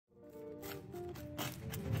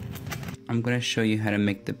I'm going to show you how to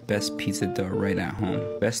make the best pizza dough right at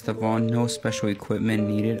home. Best of all, no special equipment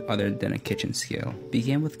needed other than a kitchen scale.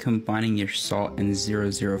 Begin with combining your salt and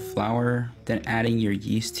 00 flour, then adding your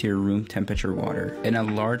yeast to your room temperature water. In a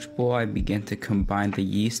large bowl, I begin to combine the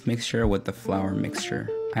yeast mixture with the flour mixture.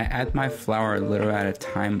 I add my flour a little at a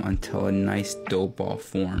time until a nice dough ball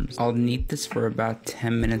forms. I'll knead this for about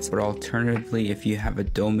 10 minutes, but alternatively, if you have a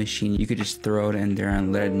dough machine, you could just throw it in there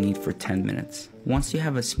and let it knead for 10 minutes. Once you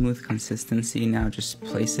have a smooth consistency, now just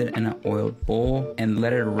place it in an oiled bowl and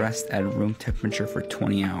let it rest at room temperature for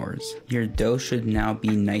 20 hours. Your dough should now be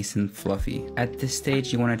nice and fluffy. At this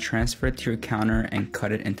stage, you want to transfer it to your counter and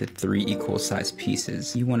cut it into 3 equal sized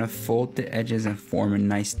pieces. You want to fold the edges and form a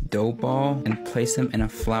nice dough ball and place them in a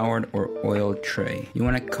floured or oiled tray. You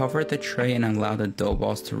want to cover the tray and allow the dough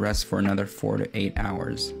balls to rest for another 4 to 8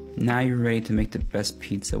 hours. Now you're ready to make the best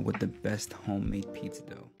pizza with the best homemade pizza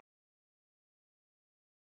dough.